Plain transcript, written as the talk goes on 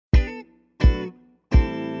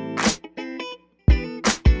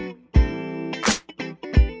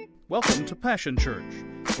Welcome to Passion Church.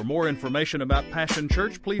 For more information about Passion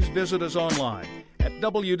Church, please visit us online at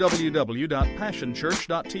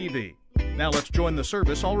www.passionchurch.tv. Now let's join the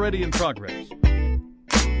service already in progress.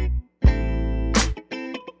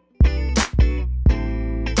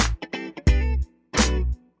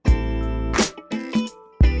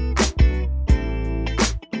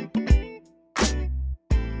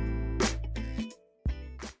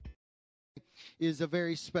 Is a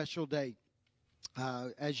very special day.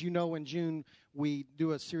 As you know, in June, we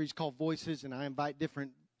do a series called Voices, and I invite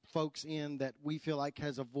different folks in that we feel like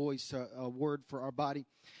has a voice, a word for our body.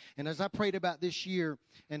 And as I prayed about this year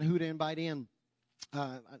and who to invite in,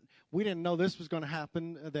 we didn't know this was going to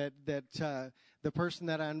happen, that the person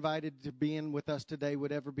that I invited to be in with us today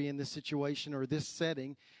would ever be in this situation or this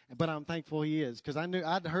setting. But I'm thankful he is, because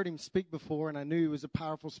I'd heard him speak before, and I knew he was a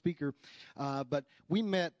powerful speaker. But we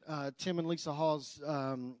met Tim and Lisa Hawes,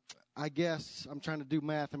 I guess, I'm trying to do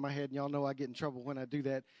math in my head, and y'all know I get in trouble when I do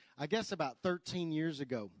that. I guess about 13 years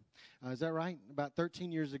ago. Is that right? About 13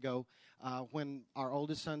 years ago, when our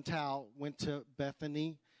oldest son, Tal, went to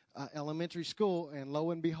Bethany Elementary School, and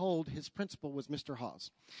lo and behold, his principal was Mr. Hawes.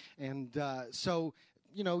 And so,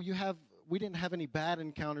 you know, we didn't have any bad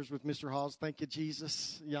encounters with Mr. Hawes. Thank you,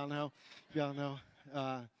 Jesus. Y'all know.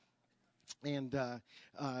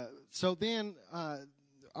 So then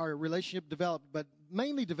our relationship developed, but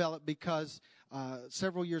mainly developed because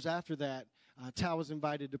several years after that, Tal was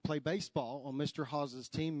invited to play baseball on Mr. Hawes'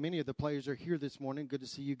 team. Many of the players are here this morning. Good to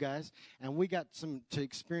see you guys. And we got to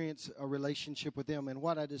experience a relationship with them. And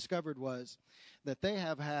what I discovered was that they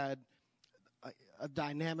have had a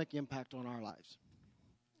dynamic impact on our lives.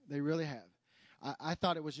 They really have. I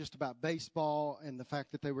thought it was just about baseball and the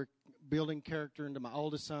fact that they were building character into my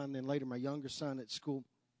oldest son, then later my younger son at school.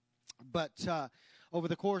 But over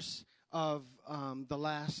the course of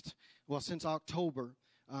since October,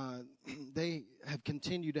 they have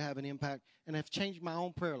continued to have an impact and have changed my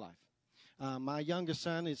own prayer life. My youngest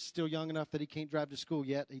son is still young enough that he can't drive to school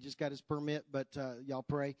yet. He just got his permit, but y'all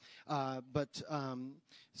pray.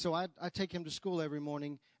 So I take him to school every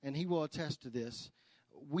morning, and he will attest to this.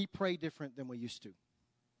 We pray different than we used to.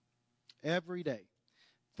 Every day.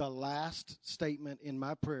 The last statement in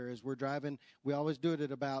my prayer is we're driving. We always do it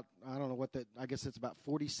at about, I guess it's about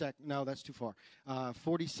 42nd. No, that's too far.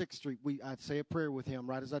 46th Street. I say a prayer with him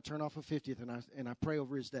right as I turn off of 50th, and I pray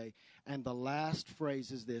over his day. And the last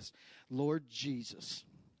phrase is this: Lord Jesus,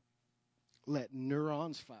 let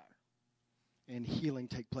neurons fire and healing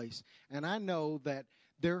take place. And I know that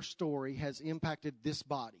their story has impacted this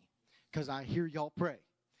body because I hear y'all pray.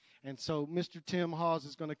 And so Mr. Tim Hawes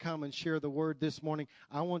is going to come and share the word this morning.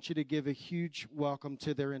 I want you to give a huge welcome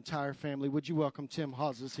to their entire family. Would you welcome Tim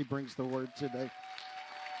Hawes as he brings the word today?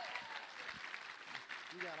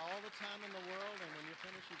 You got all the time in the world, and when you're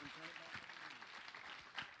finished, you can turn it back.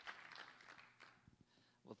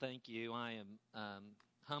 Well, thank you. I am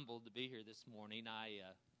humbled to be here this morning.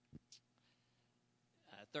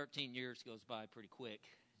 13 years goes by pretty quick.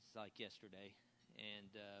 It's like yesterday.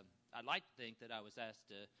 And I'd like to think that I was asked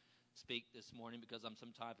to speak this morning because I'm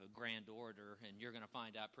some type of grand orator, and you're going to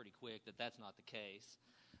find out pretty quick that that's not the case.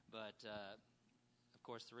 But, of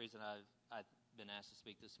course, the reason I've been asked to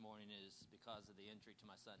speak this morning is because of the injury to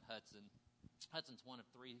my son, Hudson. Hudson's one of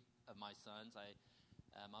three of my sons.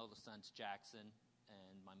 My oldest son's Jackson,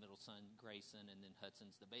 and my middle son, Grayson, and then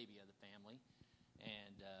Hudson's the baby of the family.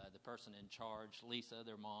 And the person in charge, Lisa,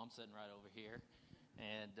 their mom, sitting right over here.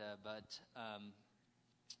 And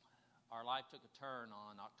our life took a turn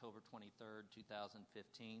on October 23rd, 2015.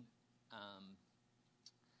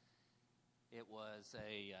 It was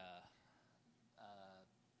a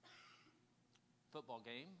football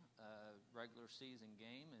game, a regular season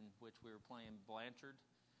game in which we were playing Blanchard.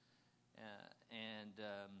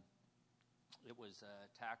 It was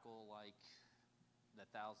a tackle like the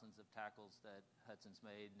thousands of tackles that Hudson's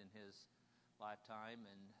made in his lifetime.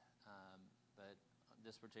 But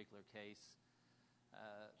this particular case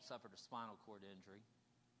suffered a spinal cord injury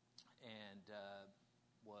and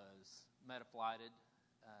was meta-flighted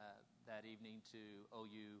that evening to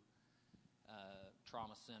OU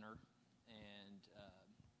Trauma Center. And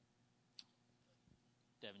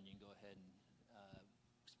Devin, you can go ahead and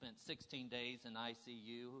spent 16 days in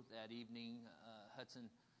ICU. That evening, Hudson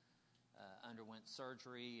underwent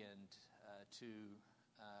surgery and to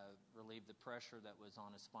relieve the pressure that was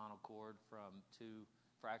on his spinal cord from two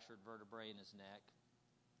fractured vertebrae in his neck.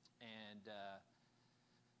 And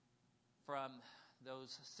from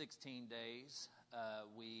those 16 days,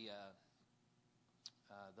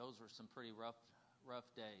 those were some pretty rough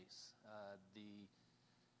days. We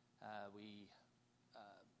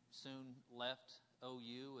soon left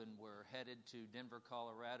OU, and we're headed to Denver,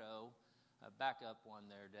 Colorado. Back up one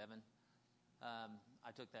there, Devin.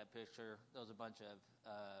 I took that picture. There was a bunch of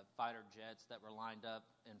fighter jets that were lined up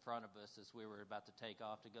in front of us as we were about to take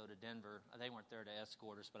off to go to Denver. They weren't there to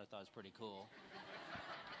escort us, but I thought it was pretty cool.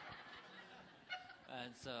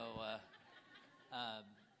 And so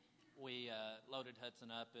we loaded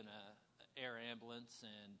Hudson up in an air ambulance,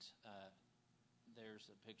 and there's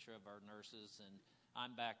a picture of our nurses. And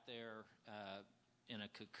I'm back there in a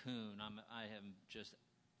cocoon. I am just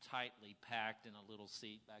tightly packed in a little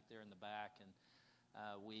seat back there in the back, and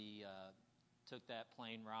we took that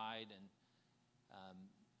plane ride. And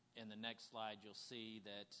in the next slide, you'll see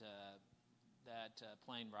that that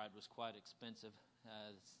plane ride was quite expensive.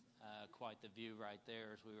 Quite the view right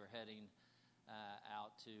there as we were heading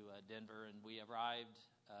out to Denver, and we arrived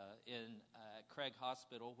in Craig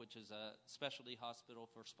Hospital, which is a specialty hospital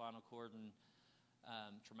for spinal cord and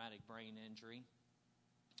traumatic brain injury.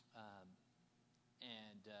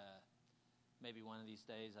 And maybe one of these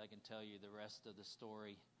days I can tell you the rest of the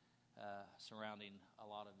story surrounding a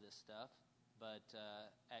lot of this stuff. But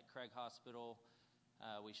at Craig Hospital,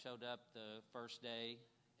 we showed up the first day,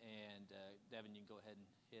 and Devin, you can go ahead and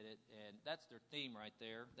hit it. And that's their theme right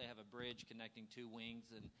there. They have a bridge connecting two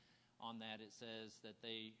wings, and on that it says that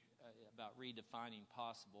they about redefining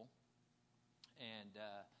possible. And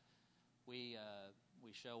we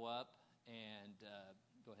show up, and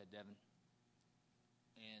go ahead, Devin.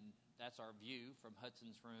 And that's our view from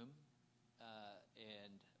Hudson's room,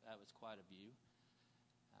 and that was quite a view.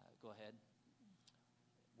 Go ahead.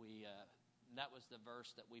 That was the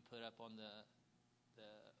verse that we put up on the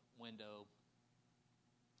window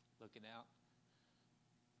looking out.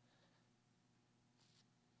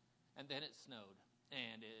 And then it snowed,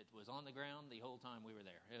 and it was on the ground the whole time we were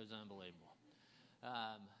there. It was unbelievable.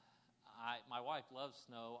 My wife loves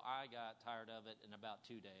snow. I got tired of it in about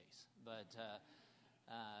 2 days, but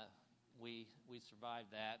we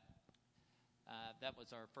survived that. That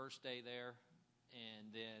was our first day there,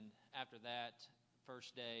 and then after that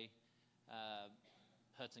first day,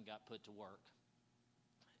 Hudson got put to work,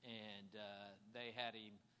 and they had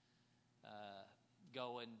him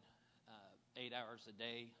going 8 hours a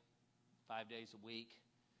day, 5 days a week,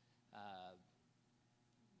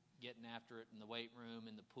 getting after it in the weight room,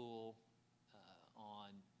 in the pool,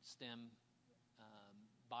 on STEM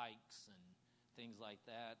bikes and things like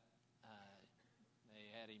that. They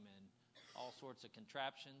had him in all sorts of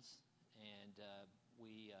contraptions, and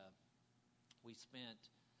we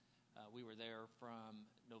were there from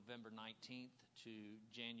November 19th to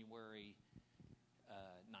January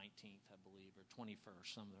 19th, I believe, or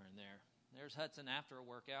 21st, somewhere in there. There's Hudson after a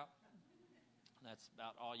workout. That's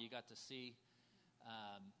about all you got to see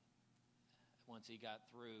once he got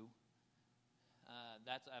through.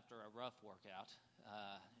 That's after a rough workout,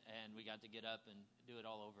 and we got to get up and do it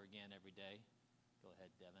all over again every day. Go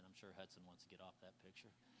ahead, Devin. I'm sure Hudson wants to get off that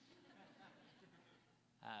picture.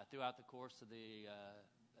 Throughout the course of the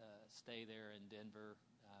stay there in Denver,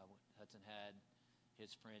 Hudson had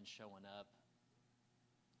his friends showing up,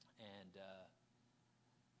 and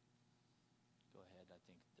go ahead. I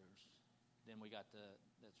think then we got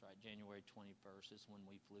that's right, January 21st is when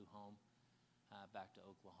we flew home back to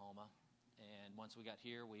Oklahoma. And once we got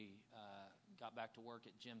here, we got back to work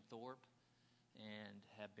at Jim Thorpe and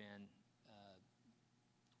have been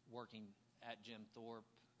working at Jim Thorpe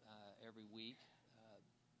every week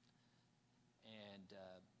and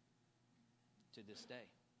to this day.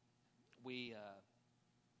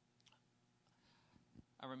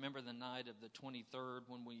 I remember the night of the 23rd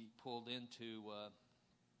when we pulled into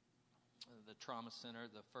the trauma center.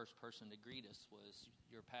 The first person to greet us was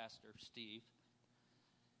your pastor, Steve.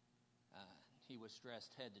 He was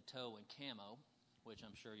dressed head to toe in camo, which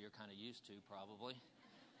I'm sure you're kind of used to probably,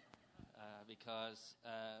 because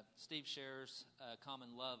Steve shares a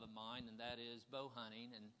common love of mine, and that is bow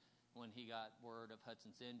hunting. And when he got word of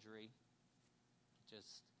Hudson's injury,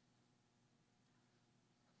 just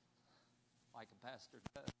like a pastor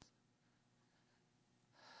does,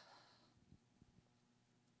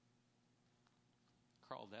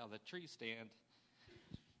 crawled out of the tree stand,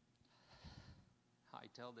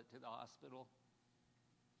 hightailed it to the hospital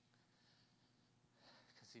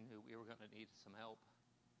because he knew we were going to need some help.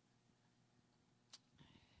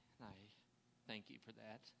 And I thank you for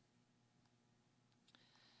that.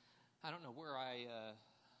 I don't know where I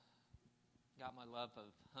got my love of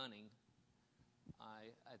hunting.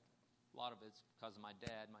 A lot of it's because of my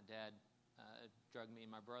dad. My dad drug me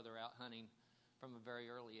and my brother out hunting from a very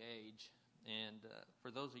early age. And for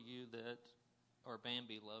those of you that are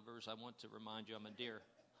Bambi lovers, I want to remind you I'm a deer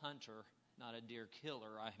hunter, not a deer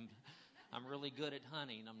killer. I'm I'm really good at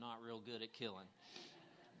hunting. I'm not real good at killing.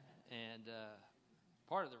 And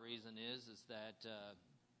part of the reason is that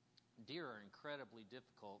deer are incredibly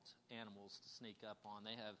difficult animals to sneak up on.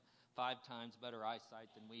 They have 5 times better eyesight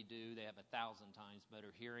than we do. They have 1,000 times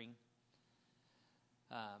better hearing,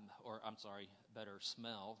 better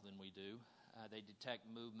smell than we do. They detect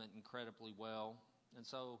movement incredibly well. And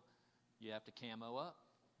so you have to camo up.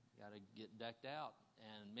 You got to get decked out.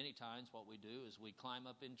 And many times what we do is we climb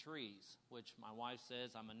up in trees, which my wife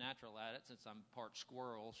says I'm a natural at it since I'm part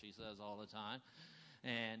squirrel, she says all the time.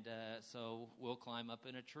 And so we'll climb up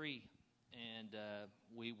in a tree, and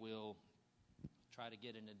we will try to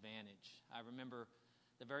get an advantage. I remember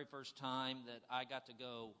the very first time that I got to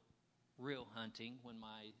go real hunting when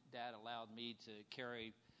my dad allowed me to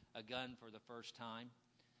carry a gun for the first time.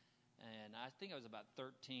 And I think I was about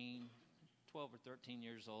 12 or 13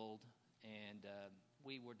 years old, and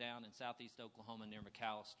we were down in southeast Oklahoma near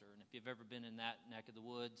McAllister. And if you've ever been in that neck of the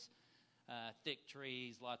woods, thick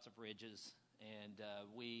trees, lots of ridges, and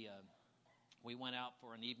we went out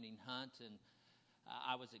for an evening hunt, and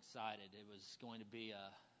I was excited. It was going to be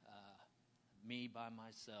me by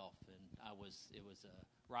myself, and it was a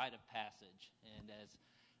rite of passage. And as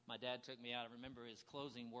my dad took me out, I remember his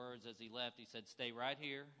closing words as he left. He said, "Stay right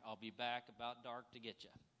here. I'll be back about dark to get you."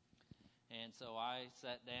 And so I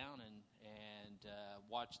sat down and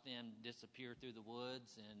watched them disappear through the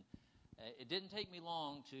woods. And it didn't take me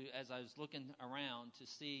long as I was looking around, to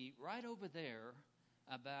see right over there,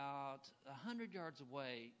 about 100 yards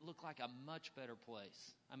away, looked like a much better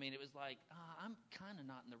place. I mean, it was like, I'm kind of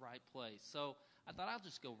not in the right place. So I thought, I'll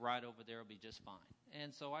just go right over there. It'll be just fine.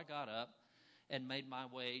 And so I got up and made my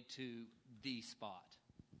way to the spot.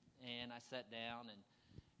 And I sat down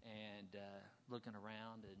and looking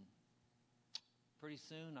around, and pretty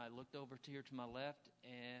soon I looked over here to my left,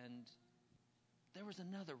 and there was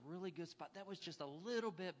another really good spot that was just a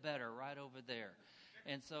little bit better right over there.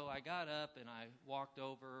 And so I got up and I walked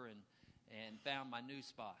over and found my new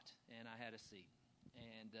spot, and I had a seat.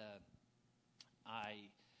 And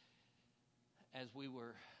as we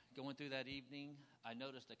were going through that evening, I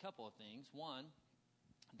noticed a couple of things. One,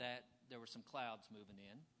 that there were some clouds moving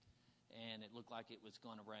in, and it looked like it was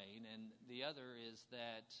going to rain. And the other is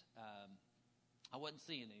that I wasn't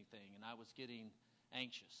seeing anything, and I was getting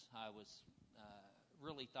anxious. I was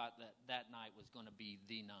really thought that night was going to be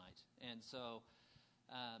the night. And so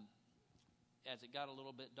as it got a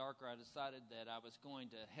little bit darker, I decided that I was going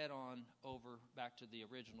to head on over back to the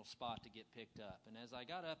original spot to get picked up. And as I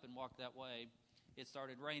got up and walked that way, it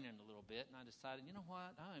started raining a little bit, and I decided, you know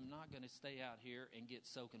what, I'm not going to stay out here and get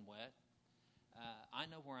soaking wet. I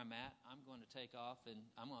know where I'm at. I'm going to take off, and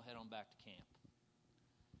I'm going to head on back to camp.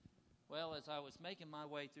 Well, as I was making my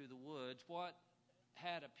way through the woods, what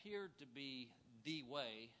had appeared to be the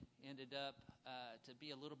way ended up to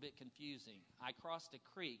be a little bit confusing. I crossed a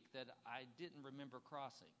creek that I didn't remember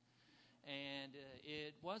crossing. And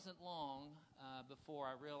it wasn't long before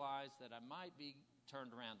I realized that I might be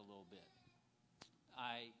turned around a little bit.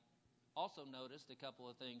 I also noticed a couple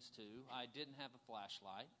of things, too. I didn't have a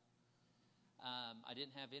flashlight. I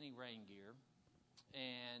didn't have any rain gear.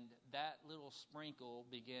 And that little sprinkle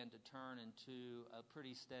began to turn into a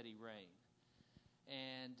pretty steady rain.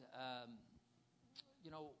 And,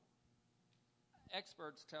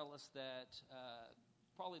 experts tell us that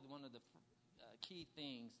probably one of the key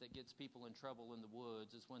things that gets people in trouble in the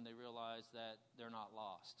woods is when they realize that they're not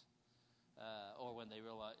lost, or when they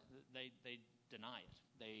realize they deny it.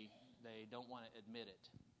 They don't want to admit it.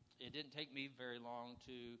 It didn't take me very long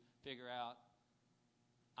to figure out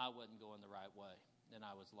I wasn't going the right way, and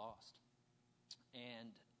I was lost.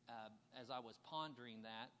 And as I was pondering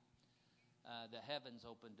that, the heavens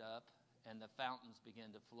opened up, and the fountains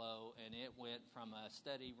began to flow, and it went from a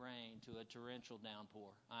steady rain to a torrential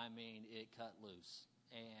downpour. I mean, it cut loose.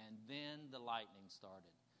 And then the lightning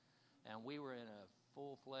started. And we were in a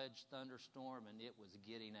full-fledged thunderstorm, and it was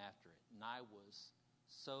getting after it. And I was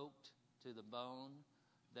soaked to the bone.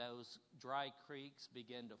 Those dry creeks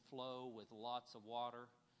began to flow with lots of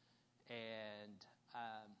water. And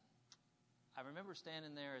I remember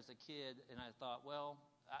standing there as a kid, and I thought, well,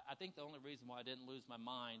 I think the only reason why I didn't lose my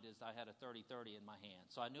mind is I had a 30-30 in my hand.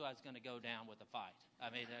 So I knew I was going to go down with a fight. I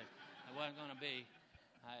mean, it wasn't going to be.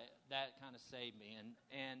 That kind of saved me.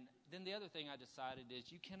 And then the other thing I decided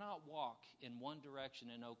is you cannot walk in one direction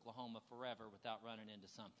in Oklahoma forever without running into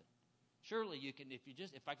something. Surely you can,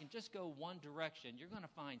 if I can just go one direction, you're going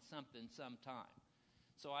to find something sometime.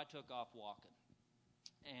 So I took off walking.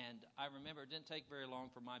 And I remember it didn't take very long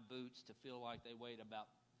for my boots to feel like they weighed about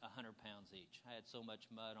 100 pounds each. I had so much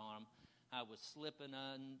mud on them. I was slipping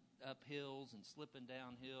up hills and slipping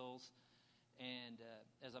down hills. And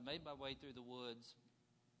as I made my way through the woods,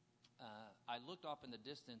 I looked off in the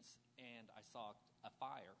distance, and I saw a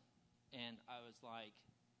fire. And I was like,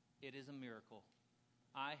 it is a miracle.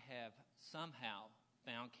 I have somehow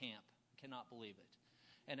found camp. I cannot believe it.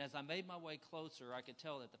 And as I made my way closer, I could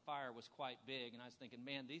tell that the fire was quite big. And I was thinking,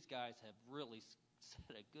 man, these guys have really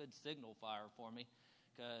set a good signal fire for me,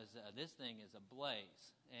 because this thing is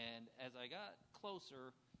ablaze. And as I got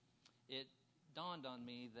closer, it dawned on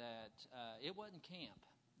me that it wasn't camp,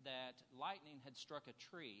 that lightning had struck a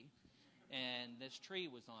tree, and this tree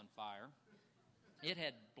was on fire. It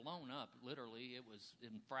had blown up, literally. It was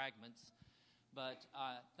in fragments. But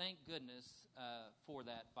thank goodness for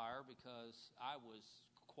that fire, because I was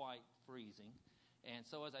quite freezing. And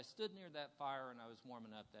so as I stood near that fire and I was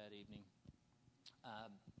warming up that evening,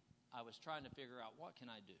 I was trying to figure out, what can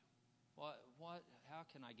I do? How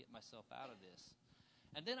can I get myself out of this?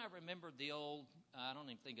 And then I remembered the old, I don't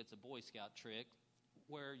even think it's a Boy Scout trick,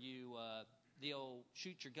 where you, the old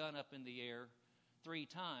shoot your gun up in the air 3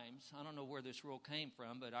 times. I don't know where this rule came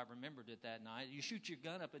from, but I remembered it that night. You shoot your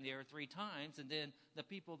gun up in the air 3 times, and then the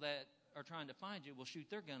people that are trying to find you will shoot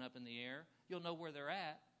their gun up in the air. You'll know where they're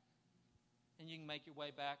at, and you can make your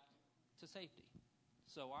way back to safety.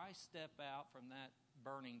 So I step out from that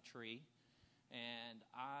burning tree, and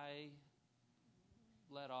I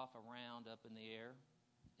let off a round up in the air,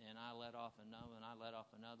 and I let off another one, I let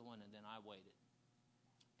off another one, and then I waited.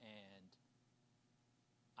 And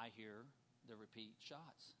I hear the repeat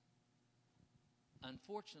shots.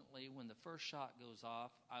 Unfortunately, when the first shot goes off,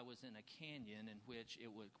 I was in a canyon in which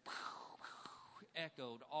it would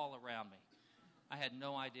echoed all around me. I had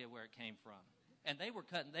no idea where it came from. And they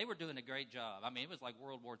were doing a great job. I mean, it was like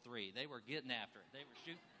World War III. They were getting after it. They were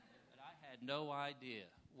shooting. But I had no idea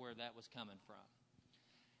where that was coming from.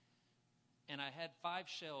 And I had 5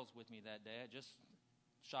 shells with me that day. I just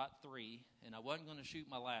shot 3, and I wasn't going to shoot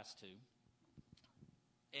my last 2.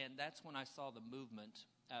 And that's when I saw the movement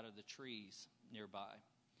out of the trees nearby.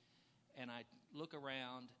 And I look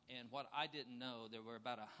around, and what I didn't know, there were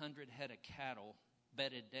about 100 head of cattle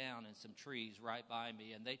bedded down in some trees right by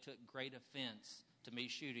me, and they took great offense to me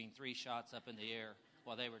shooting 3 shots up in the air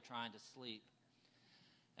while they were trying to sleep.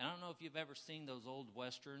 And I don't know if you've ever seen those old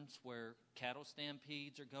westerns where cattle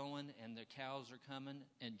stampedes are going and the cows are coming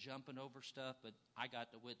and jumping over stuff, but I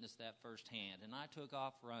got to witness that firsthand. And I took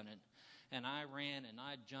off running, and I ran, and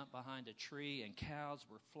I jumped behind a tree, and cows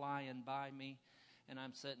were flying by me, and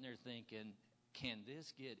I'm sitting there thinking, can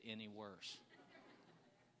this get any worse?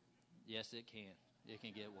 Yes, it can. It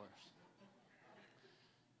can get worse.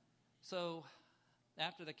 So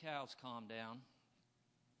after the cows calmed down,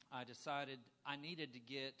 I decided I needed to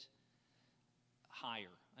get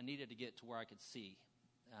higher. I needed to get to where I could see.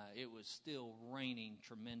 It was still raining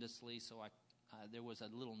tremendously, so there was a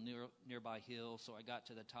little nearby hill, so I got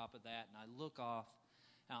to the top of that, and I look off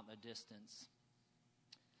out in the distance.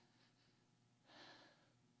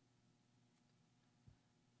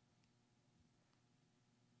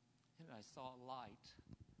 And I saw a light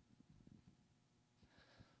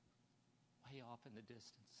way off in the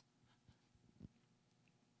distance.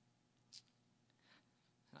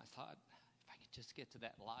 And I thought, if I could just get to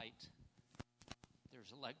that light,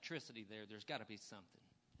 there's electricity there. There's got to be something.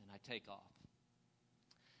 And I take off.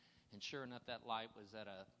 And sure enough, that light was at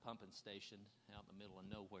a pumping station out in the middle of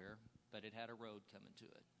nowhere, but it had a road coming to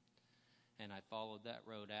it. And I followed that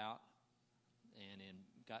road out and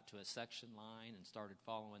got to a section line and started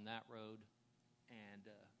following that road. And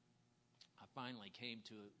I finally came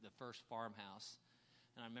to the first farmhouse.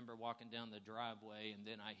 And I remember walking down the driveway, and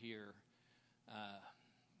then I hear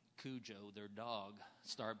Cujo, their dog,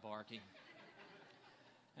 start barking.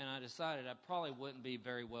 And I decided I probably wouldn't be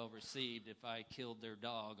very well received if I killed their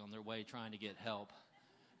dog on their way trying to get help,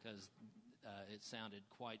 because it sounded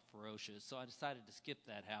quite ferocious. So I decided to skip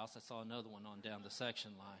that house. I saw another one on down the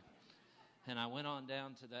section line. And I went on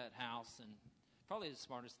down to that house, and probably the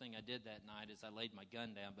smartest thing I did that night is I laid my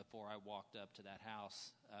gun down before I walked up to that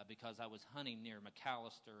house, because I was hunting near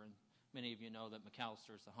McAllister, and many of you know that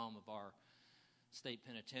McAllister is the home of our state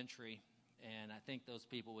penitentiary, and I think those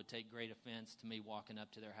people would take great offense to me walking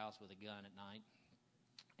up to their house with a gun at night.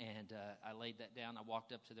 And I laid that down. I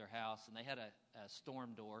walked up to their house, and they had a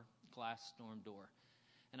storm door, glass storm door,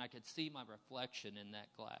 and I could see my reflection in that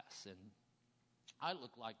glass, and I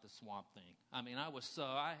looked like the Swamp Thing. I mean, I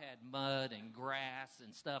had mud and grass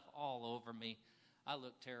and stuff all over me. I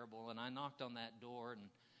looked terrible, and I knocked on that door,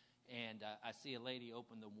 and I see a lady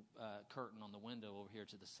open the curtain on the window over here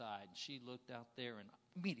to the side. And she looked out there and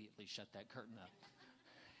immediately shut that curtain up.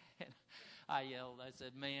 And I yelled, I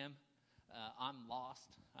said, "Ma'am, I'm lost.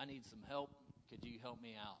 I need some help. Could you help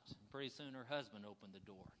me out? And pretty soon her husband opened the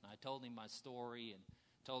door. And I told him my story and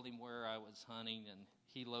told him where I was hunting, and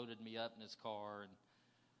he loaded me up in his car. And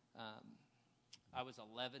I was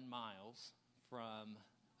 11 miles from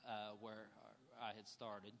where I had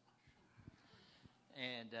started.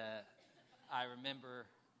 And I remember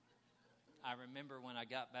when I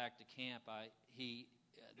got back to camp, the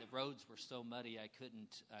roads were so muddy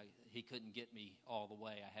he couldn't get me all the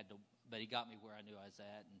way. But he got me where I knew I was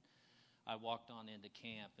at, and I walked on into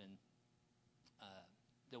camp, and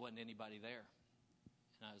there wasn't anybody there.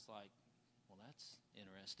 And I was like, well, that's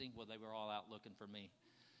interesting. Well, they were all out looking for me,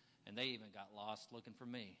 and they even got lost looking for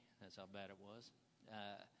me. That's how bad it was.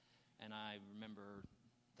 And I remember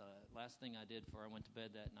the last thing I did before I went to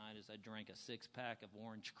bed that night is I drank a 6-pack of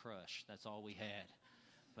Orange Crush. That's all we had.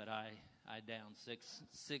 But I downed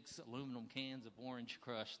six aluminum cans of Orange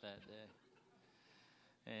Crush that day.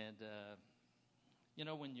 And,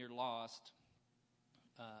 when you're lost,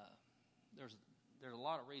 there are a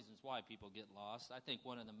lot of reasons why people get lost. I think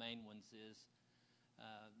one of the main ones is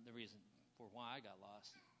the reason for why I got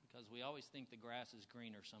lost, because we always think the grass is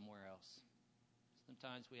greener somewhere else.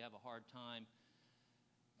 Sometimes we have a hard time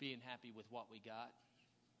being happy with what we got,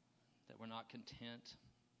 that we're not content.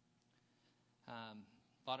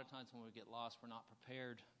 A lot of times when we get lost, we're not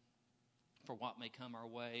prepared for what may come our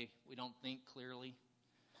way. We don't think clearly.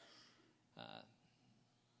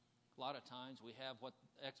 A lot of times we have what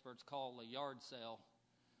experts call a yard sale.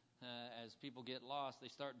 As people get lost, they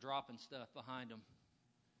start dropping stuff behind them.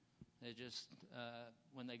 They just,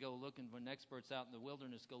 when experts out in the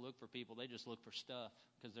wilderness go look for people, they just look for stuff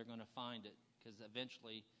because they're going to find it. Because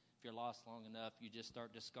eventually, if you're lost long enough, you just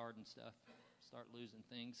start discarding stuff, start losing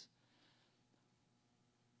things.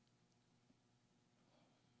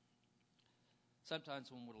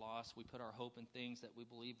 Sometimes when we're lost, we put our hope in things that we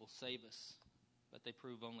believe will save us, but they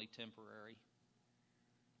prove only temporary.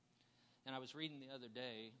 And I was reading the other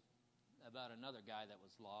day about another guy that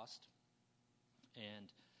was lost,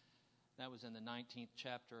 and that was in the 19th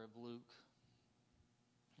chapter of Luke.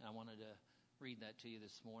 And I wanted to read that to you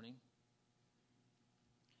this morning.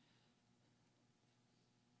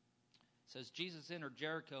 It says, Jesus entered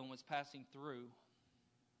Jericho and was passing through.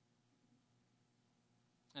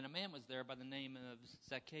 And a man was there by the name of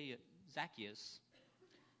Zacchaeus.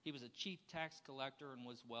 He was a chief tax collector and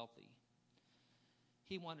was wealthy.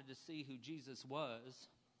 He wanted to see who Jesus was,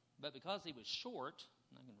 but because he was short,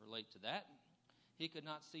 and I can relate to that, he could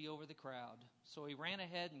not see over the crowd. So he ran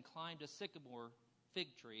ahead and climbed a sycamore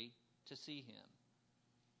fig tree to see him.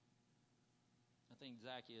 I think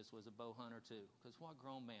Zacchaeus was a bow hunter too, because what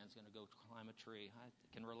grown man's going to go climb a tree? I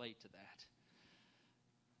can relate to that.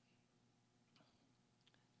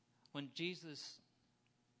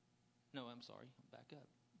 Back up.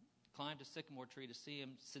 Climbed a sycamore tree to see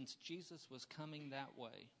him, since Jesus was coming that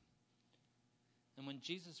way. And when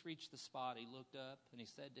Jesus reached the spot, he looked up and he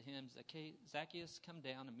said to him, Zacchaeus, come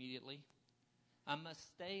down immediately. I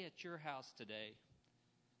must stay at your house today.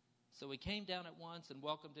 So he came down at once and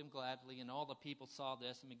welcomed him gladly, and all the people saw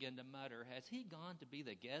this and began to mutter, has he gone to be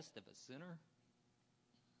the guest of a sinner?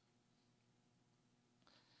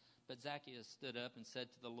 But Zacchaeus stood up and said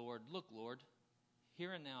to the Lord, look, Lord,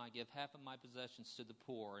 here and now I give half of my possessions to the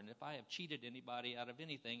poor, and if I have cheated anybody out of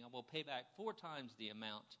anything, I will pay back 4 times the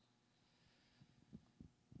amount.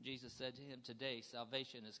 Jesus said to him, today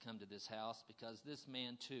salvation has come to this house, because this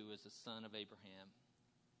man too is the son of Abraham.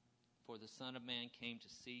 For the Son of Man came to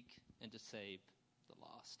seek and to save the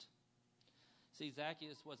lost. See,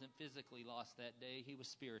 Zacchaeus wasn't physically lost that day, he was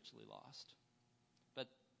spiritually lost. But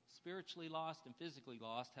spiritually lost and physically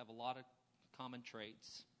lost have a lot of common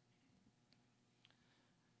traits.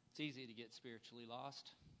 It's easy to get spiritually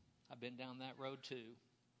lost. I've been down that road too.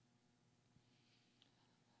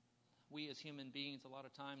 We as human beings a lot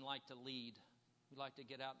of time like to lead. We like to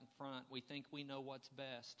get out in front. We think we know what's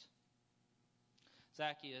best.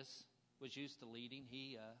 Zacchaeus was used to leading.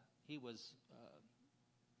 He was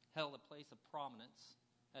held a place of prominence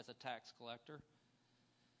as a tax collector,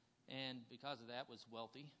 and because of that was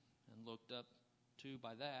wealthy and looked up to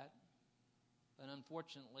by that. But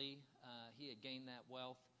unfortunately, he had gained that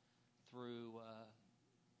wealth through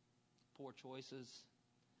poor choices,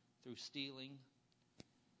 through stealing.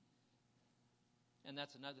 And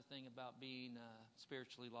that's another thing about being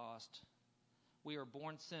spiritually lost. We are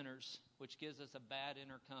born sinners, which gives us a bad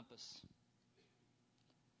inner compass.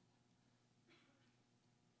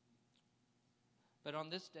 But on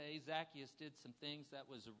this day, Zacchaeus did some things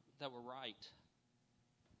that were right.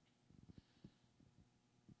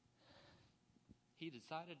 He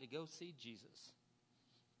decided to go see Jesus.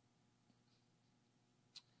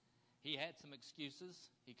 He had some excuses.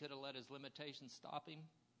 He could have let his limitations stop him.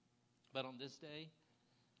 But on this day,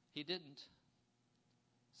 he didn't.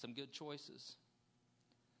 Some good choices.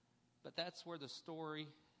 But that's where the story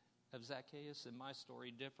of Zacchaeus and my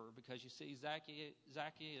story differ, because you see,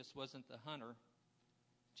 Zacchaeus wasn't the hunter.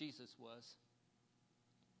 Jesus was.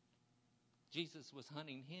 Jesus was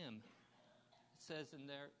hunting him. It says in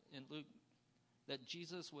there in Luke that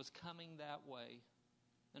Jesus was coming that way.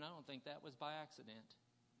 And I don't think that was by accident.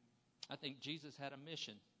 I think Jesus had a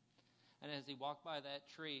mission. And as he walked by that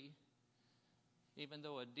tree, even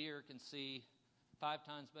though a deer can see 5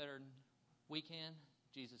 times better than we can,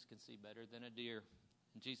 Jesus can see better than a deer.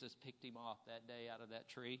 And Jesus picked him off that day out of that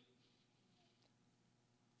tree.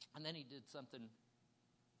 And then he did something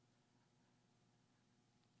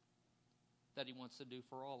that he wants to do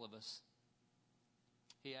for all of us.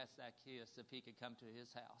 He asked Zacchaeus if he could come to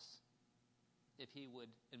his house, if he would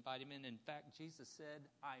invite him in. In fact, Jesus said,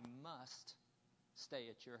 I must stay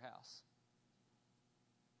at your house.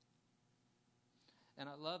 And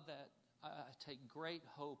I love that. I take great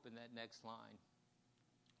hope in that next line.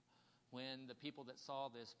 When the people that saw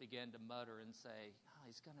this began to mutter and say, oh,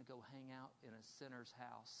 he's going to go hang out in a sinner's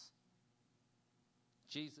house.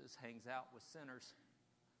 Jesus hangs out with sinners.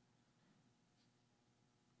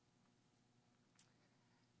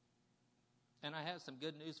 And I have some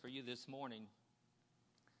good news for you this morning.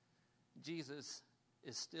 Jesus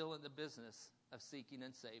is still in the business of seeking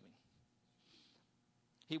and saving.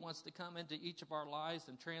 He wants to come into each of our lives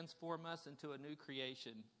and transform us into a new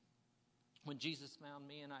creation. When Jesus found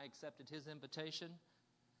me and I accepted his invitation,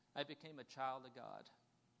 I became a child of God.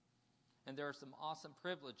 And there are some awesome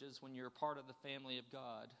privileges when you're a part of the family of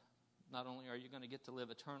God. Not only are you going to get to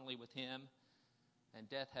live eternally with him, and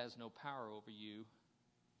death has no power over you,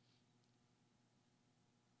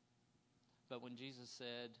 but when Jesus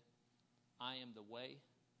said, I am the way,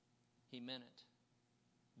 he meant it.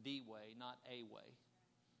 The way, not a way.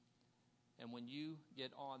 And when you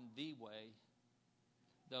get on the way,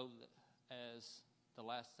 though as the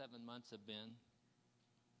last 7 months have been,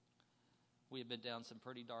 we have been down some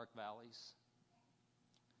pretty dark valleys.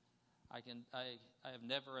 I have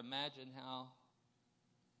never imagined how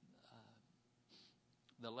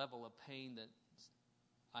the level of pain that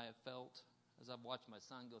I have felt as I've watched my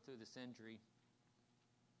son go through this injury.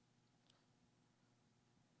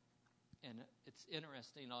 And it's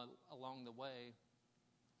interesting, along the way,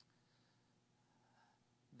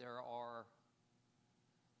 there are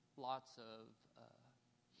lots of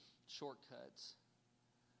shortcuts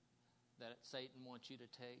that Satan wants you to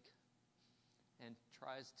take and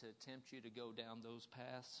tries to tempt you to go down those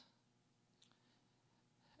paths.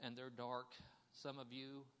 And they're dark. Some of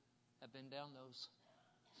you have been down those.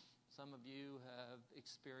 Some of you have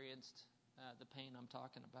experienced the pain I'm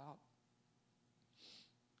talking about.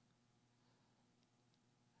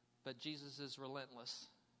 But Jesus is relentless.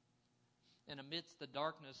 And amidst the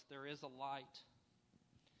darkness, there is a light.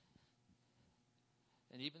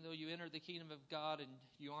 And even though you enter the kingdom of God and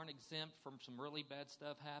you aren't exempt from some really bad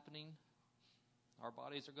stuff happening, our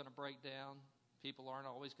bodies are going to break down. People aren't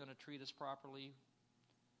always going to treat us properly.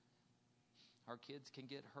 Our kids can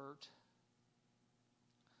get hurt.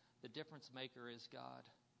 The difference maker is God.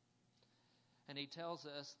 And he tells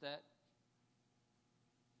us that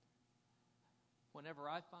whenever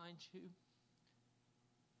I find you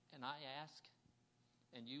and I ask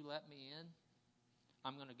and you let me in,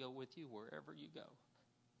 I'm going to go with you wherever you go.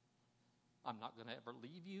 I'm not going to ever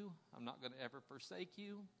leave you. I'm not going to ever forsake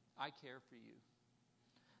you. I care for you.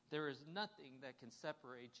 There is nothing that can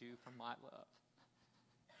separate you from my love.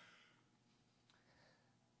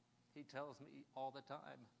 He tells me all the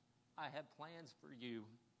time, I have plans for you.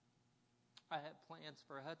 I have plans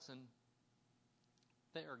for Hudson.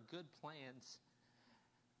 They are good plans.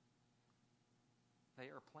 They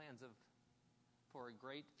are plans for a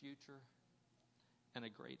great future and a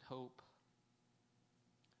great hope.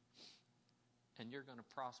 And you're going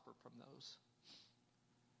to prosper from those.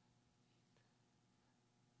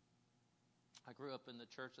 I grew up in the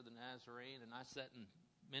Church of the Nazarene, and I sat in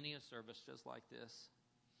many a service just like this.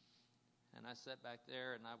 And I sat back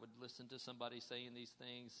there, and I would listen to somebody saying these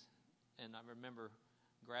things, and I remember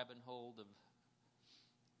grabbing hold of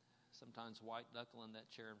sometimes white-knuckling that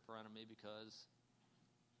chair in front of me because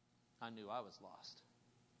I knew I was lost.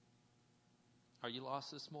 Are you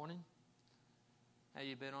lost this morning? Have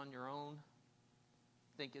you been on your own,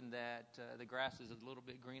 thinking that the grass is a little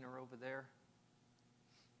bit greener over there?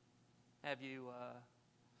 Have you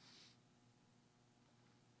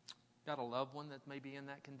got a loved one that may be in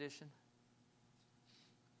that condition?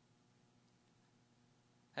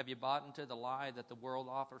 Have you bought into the lie that the world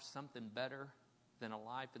offers something better than a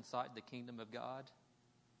life inside the kingdom of God?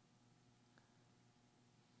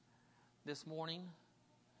 This morning,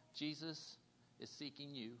 Jesus is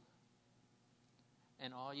seeking you.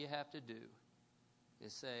 And all you have to do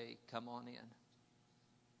is say, come on in.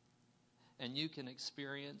 And you can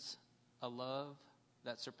experience a love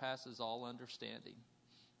that surpasses all understanding.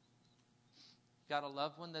 Got a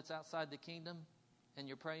loved one that's outside the kingdom and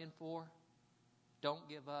you're praying for? Don't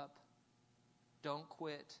give up. Don't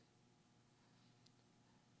quit.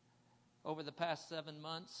 Over the past 7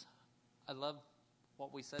 months, I love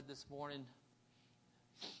what we said this morning.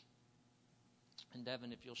 And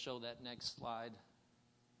Devin, if you'll show that next slide.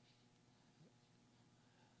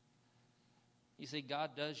 You see,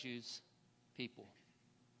 God does use people.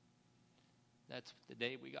 That's the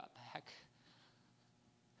day we got back.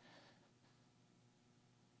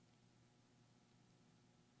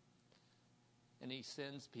 And He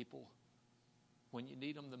sends people when you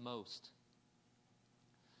need them the most.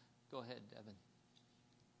 Go ahead, Devin.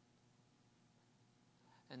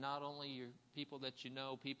 And not only your people that you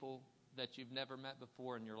know, people that you've never met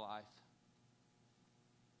before in your life.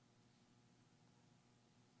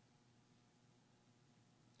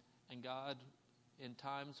 And God, in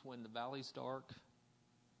times when the valley's dark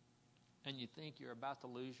and you think you're about to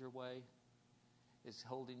lose your way, is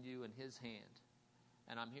holding you in His hand.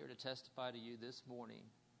 And I'm here to testify to you this morning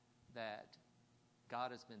that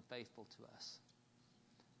God has been faithful to us.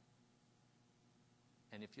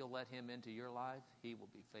 And if you'll let Him into your life, He will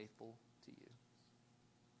be faithful to you.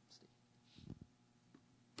 Steve.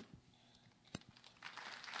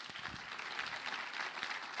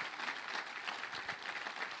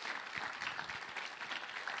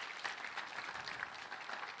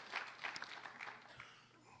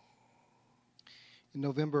 In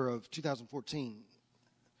November of 2014,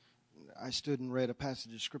 I stood and read a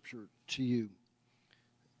passage of Scripture to you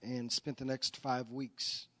and spent the next 5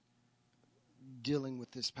 weeks dealing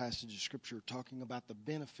with this passage of Scripture, talking about the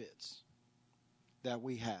benefits that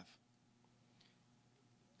we have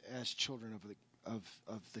as children of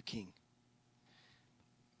the King.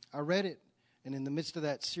 I read it, and in the midst of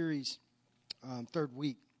that series, third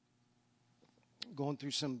week, going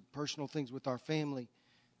through some personal things with our family,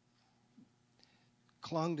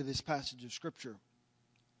 clung to this passage of Scripture.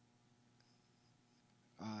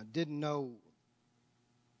 Didn't know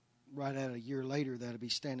right at a year later that I'd be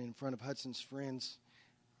standing in front of Hudson's Friends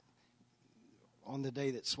on the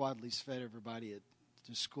day that Swadley's fed everybody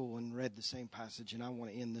to school and read the same passage. And I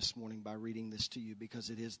want to end this morning by reading this to you because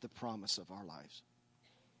it is the promise of our lives.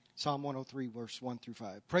 Psalm 103, verse 1 through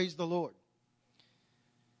 5. Praise the Lord,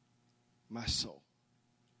 my soul.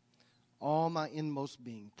 All my inmost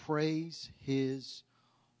being, praise His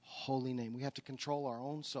holy name. We have to control our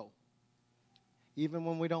own soul. Even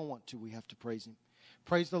when we don't want to, we have to praise Him.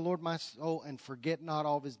 Praise the Lord, my soul, and forget not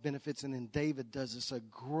all of His benefits. And then David does us a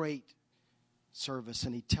great service,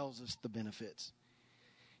 and he tells us the benefits.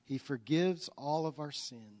 He forgives all of our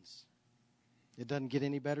sins. It doesn't get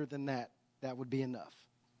any better than that. That would be enough.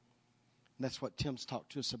 And that's what Tim's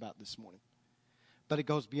talked to us about this morning. But it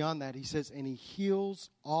goes beyond that. He says, and He heals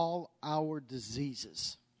all our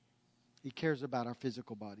diseases. He cares about our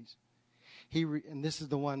physical bodies. And this is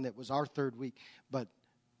the one that was our third week, but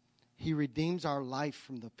He redeems our life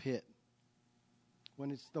from the pit.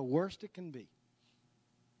 When it's the worst it can be,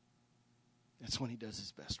 that's when He does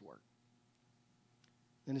His best work.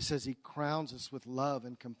 Then it says He crowns us with love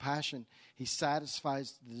and compassion. He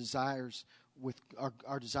satisfies the desires with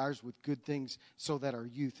our desires with good things so that our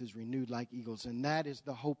youth is renewed like eagles. And that is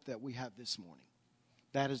the hope that we have this morning.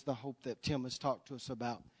 That is the hope that Tim has talked to us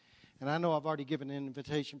about. And I know I've already given an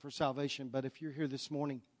invitation for salvation, but if you're here this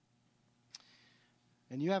morning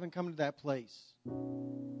and you haven't come to that place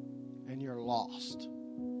and you're lost,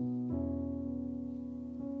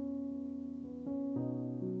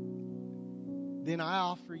 then I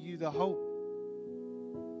offer you the hope.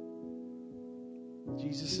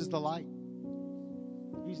 Jesus is the light.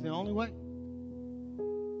 He's the only way.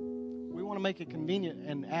 We want to make it convenient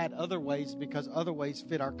and add other ways because other ways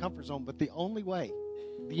fit our comfort zone, but the only way,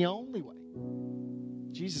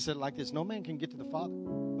 Jesus said it like this, no man can get to the Father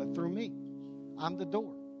but through me. I'm the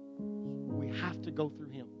door. We have to go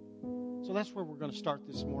through Him. So that's where we're going to start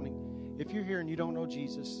this morning. If you're here and you don't know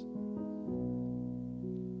Jesus,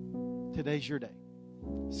 today's your day.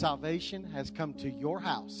 Salvation has come to your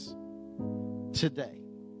house today.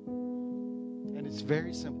 And it's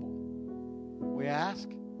very simple. We ask,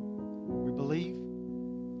 we believe,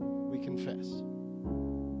 we confess.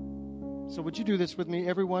 So would you do this with me?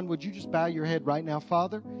 Everyone, would you just bow your head right now?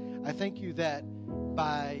 Father, I thank you that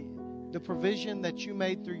by the provision that you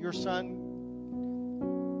made through your Son,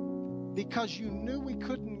 because you knew we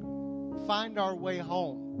couldn't find our way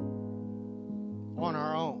home on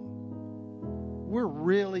our own. We're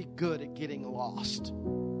really good at getting lost.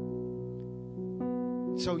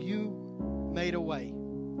 So you made a way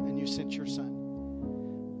and you sent your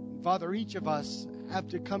Son. Father, each of us have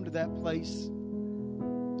to come to that place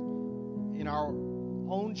in our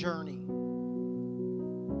own journey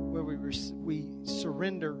where we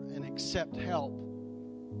surrender and accept help.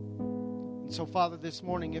 And so, Father, this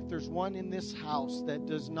morning, if there's one in this house that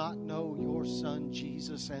does not know your Son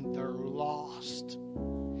Jesus and they're lost,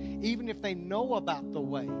 even if they know about the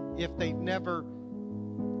way, if they've never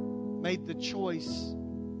made the choice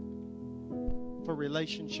for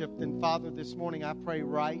relationship, then Father, this morning I pray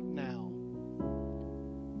right now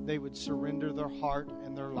they would surrender their heart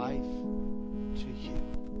and their life to you.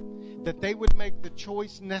 That they would make the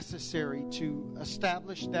choice necessary to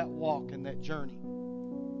establish that walk and that journey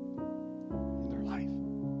in their life.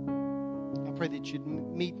 I pray that you'd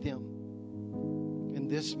meet them in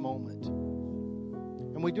this moment.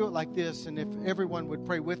 And we do it like this, and if everyone would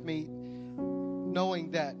pray with me, knowing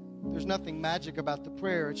that there's nothing magic about the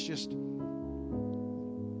prayer, it's just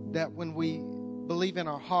that when we believe in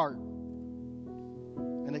our heart,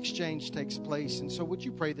 an exchange takes place. And so would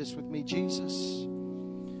you pray this with me? Jesus,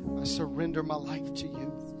 I surrender my life to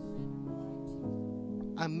you.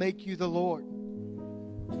 I make you the Lord.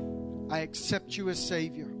 I accept you as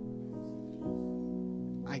Savior.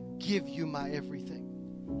 I give you my everything.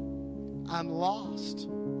 I'm lost.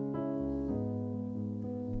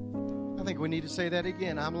 I think we need to say that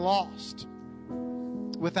again. I'm lost.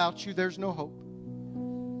 Without you, there's no hope.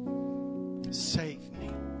 Save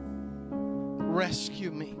me.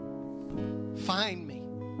 Rescue me. Find me.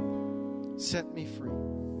 Set me free.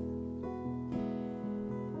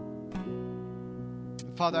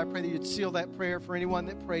 Father, I pray that you'd seal that prayer for anyone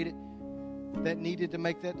that prayed it, that needed to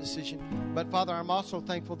make that decision. But Father, I'm also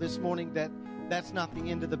thankful this morning that that's not the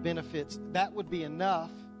end of the benefits. That would be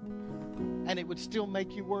enough, and it would still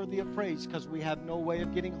make you worthy of praise because we have no way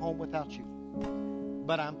of getting home without you.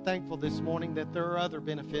 But I'm thankful this morning that there are other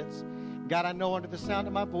benefits. God, I know under the sound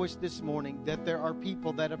of my voice this morning that there are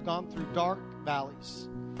people that have gone through dark valleys,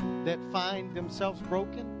 that find themselves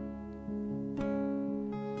broken,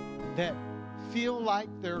 that feel like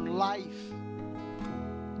their life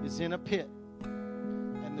is in a pit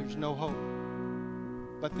and there's no hope.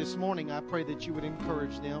 But this morning I pray that you would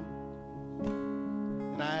encourage them.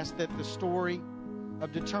 And I ask that the story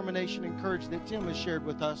of determination and courage that Tim has shared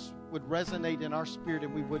with us would resonate in our spirit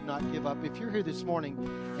and we would not give up. If you're here this morning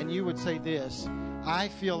and you would say this, I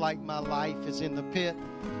feel like my life is in the pit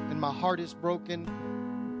and my heart is broken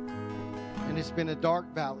and it's been a dark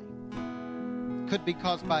valley. Could be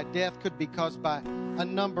caused by death, could be caused by a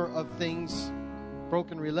number of things,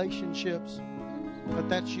 broken relationships, but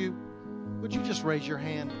that's you. Would you just raise your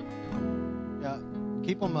hand? Yeah,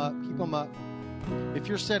 keep them up, keep them up. If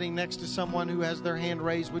you're sitting next to someone who has their hand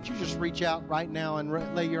raised, would you just reach out right now and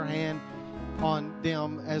lay your hand on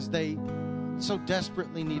them as they so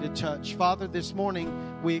desperately need a touch? Father, this morning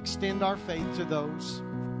we extend our faith to those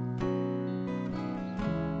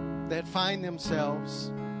that find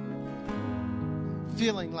themselves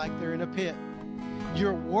feeling like they're in a pit.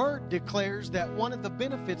 Your word declares that one of the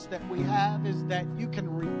benefits that we have is that you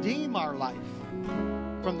can redeem our life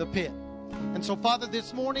from the pit. And so, Father,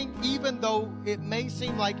 this morning, even though it may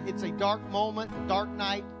seem like it's a dark moment, dark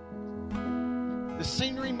night, the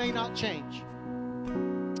scenery may not change,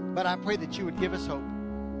 but I pray that you would give us hope.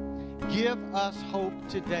 Give us hope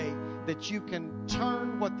today that you can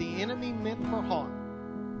turn what the enemy meant for harm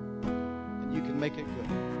and you can make it good.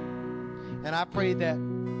 And I pray that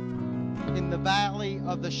in the valley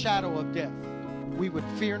of the shadow of death, we would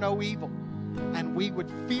fear no evil. And we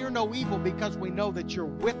would fear no evil because we know that you're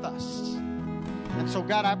with us. And so,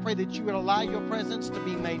 God, I pray that you would allow your presence to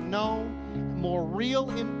be made known, more real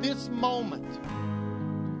in this moment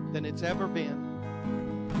than it's ever been.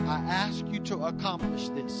 I ask you to accomplish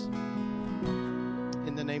this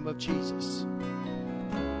in the name of Jesus.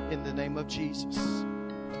 In the name of Jesus.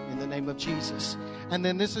 In the name of Jesus. And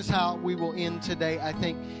then this is how we will end today. I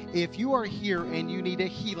think if you are here and you need a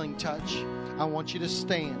healing touch, I want you to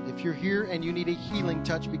stand. If you're here and you need a healing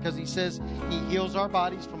touch, because he says he heals our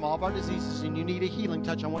bodies from all of our diseases, and you need a healing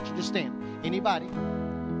touch, I want you to stand. Anybody?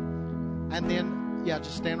 And then, yeah,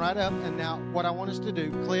 just stand right up. And now what I want us to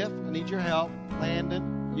do, Cliff, I need your help.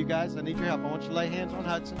 Landon, you guys, I need your help. I want you to lay hands on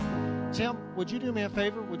Hudson. Tim, would you do me a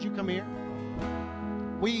favor? Would you come here?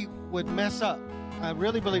 We would mess up. I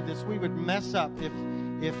really believe this. We would mess up if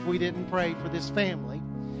we didn't pray for this family.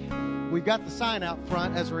 We've got the sign out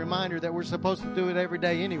front as a reminder that we're supposed to do it every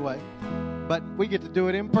day anyway, but we get to do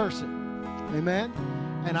it in person. Amen.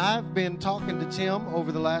 And I've been talking to Tim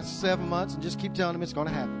over the last 7 months and just keep telling him it's going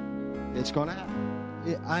to happen. It's going to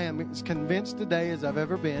happen. I am as convinced today as I've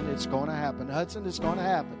ever been it's going to happen. Hudson, it's going to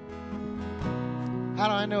happen. How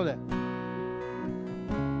do I know that?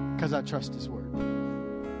 Because I trust His Word.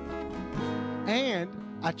 And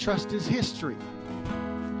I trust His history.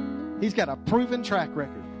 He's got a proven track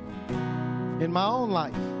record. In my own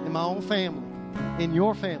life, in my own family, in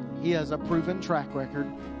your family, He has a proven track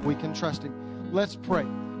record. We can trust Him. Let's pray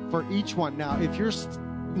for each one. Now, if you're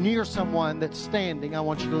near someone that's standing, I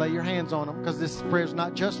want you to lay your hands on them, because this prayer is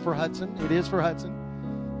not just for Hudson. It is for Hudson,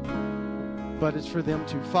 but it's for them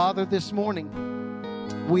too. Father, this morning,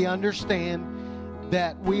 we understand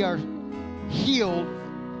that we are healed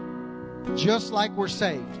just like we're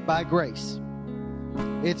saved by grace.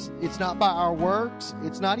 It's not by our works.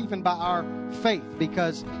 It's not even by our faith,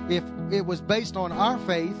 because if it was based on our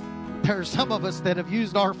faith, there are some of us that have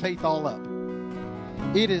used our faith all up.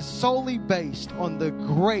 It is solely based on the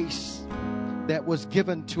grace that was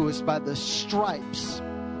given to us by the stripes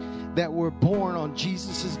that were borne on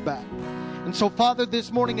Jesus' back. And so, Father,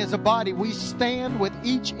 this morning as a body, we stand with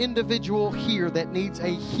each individual here that needs a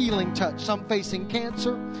healing touch. Some facing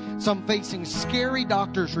cancer, some facing scary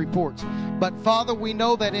doctor's reports. But, Father, we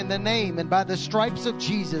know that in the name and by the stripes of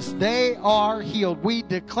Jesus, they are healed. We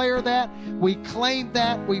declare that. We claim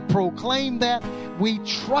that. We proclaim that. We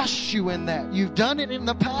trust You in that. You've done it in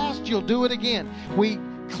the past. You'll do it again. We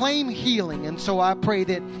claim healing. And so I pray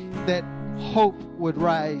that hope would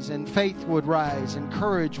rise and faith would rise and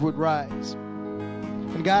courage would rise.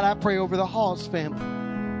 And God, I pray over the Halls family.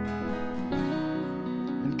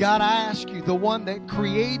 And God, I ask You, the one that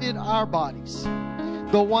created our bodies,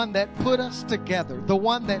 the one that put us together, the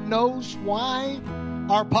one that knows why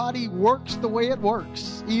our body works the way it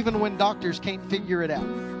works, even when doctors can't figure it out,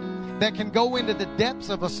 that can go into the depths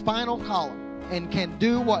of a spinal column and can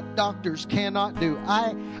do what doctors cannot do.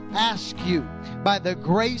 I ask You, by the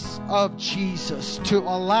grace of Jesus, to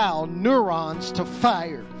allow neurons to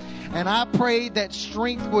fire. And I pray that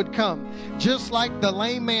strength would come. Just like the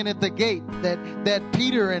lame man at the gate that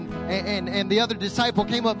Peter and the other disciple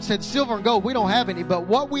came up and said, silver and gold, we don't have any, but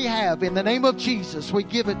what we have, in the name of Jesus, we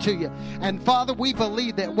give it to You. And Father, we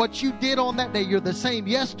believe that what You did on that day, You're the same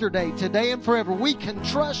yesterday, today, and forever. We can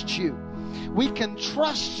trust You. We can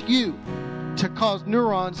trust You to cause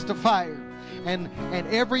neurons to fire and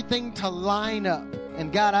everything to line up.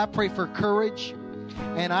 And God, I pray for courage,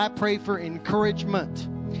 and I pray for encouragement,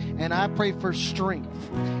 and I pray for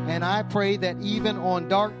strength. And I pray that even on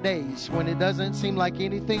dark days when it doesn't seem like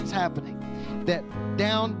anything's happening, that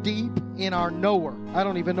down deep in our knower, I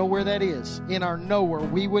don't even know where that is, in our knower,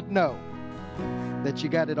 we would know that You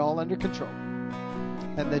got it all under control,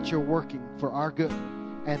 and that You're working for our good,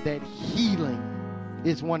 and that healing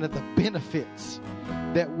is one of the benefits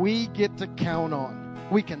that we get to count on.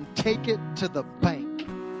 We can take it to the bank.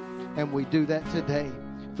 And we do that today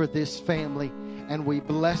for this family. And we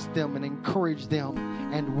bless them and encourage them.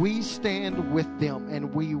 And we stand with them.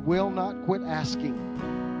 And we will not quit asking.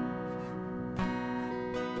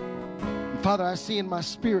 And Father, I see in my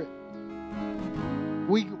spirit,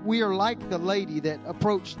 we are like the lady that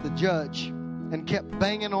approached the judge and kept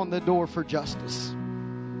banging on the door for justice.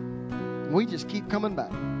 We just keep coming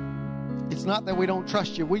back. It's not that we don't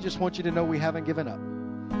trust You. We just want You to know we haven't given up.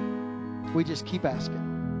 We just keep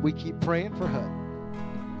asking. We keep praying for HUD.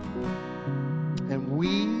 And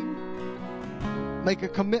we make a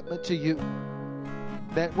commitment to You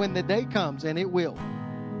that when the day comes, and it will,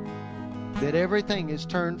 that everything is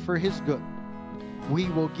turned for His good. We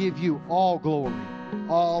will give You all glory,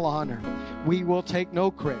 all honor. We will take no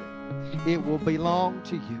credit. It will belong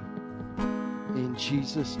to You. In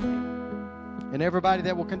Jesus' name. And everybody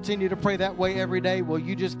that will continue to pray that way every day, will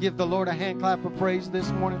you just give the Lord a hand clap of praise this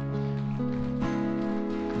morning?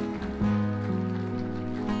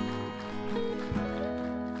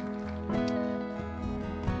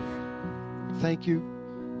 Thank you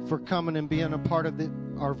for coming and being a part of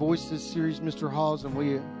our Voices series, Mr. Halls, and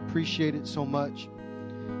we appreciate it so much.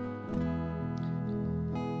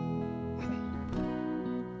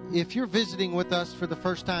 If you're visiting with us for the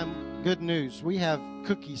first time, good news. We have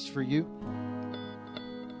cookies for you.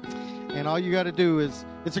 And all you got to do is,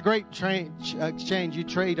 it's a great exchange. You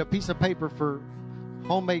trade a piece of paper for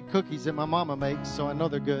homemade cookies that my mama makes, so I know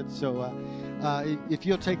they're good. So if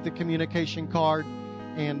you'll take the communication card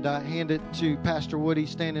and hand it to Pastor Woody,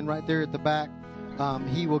 standing right there at the back,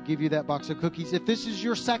 he will give you that box of cookies. If this is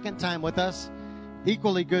your second time with us,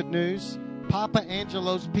 equally good news. Papa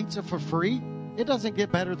Angelo's Pizza for free. It doesn't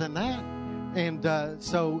get better than that. And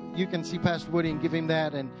so you can see Pastor Woody and give him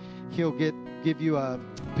that, and he'll give you a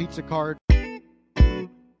pizza card.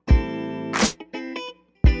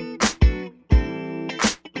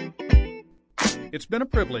 It's been a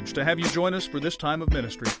privilege to have you join us for this time of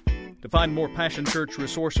ministry. To find more Passion Church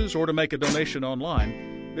resources or to make a donation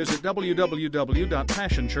online, visit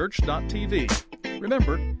www.passionchurch.tv.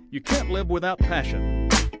 Remember, you can't live without passion.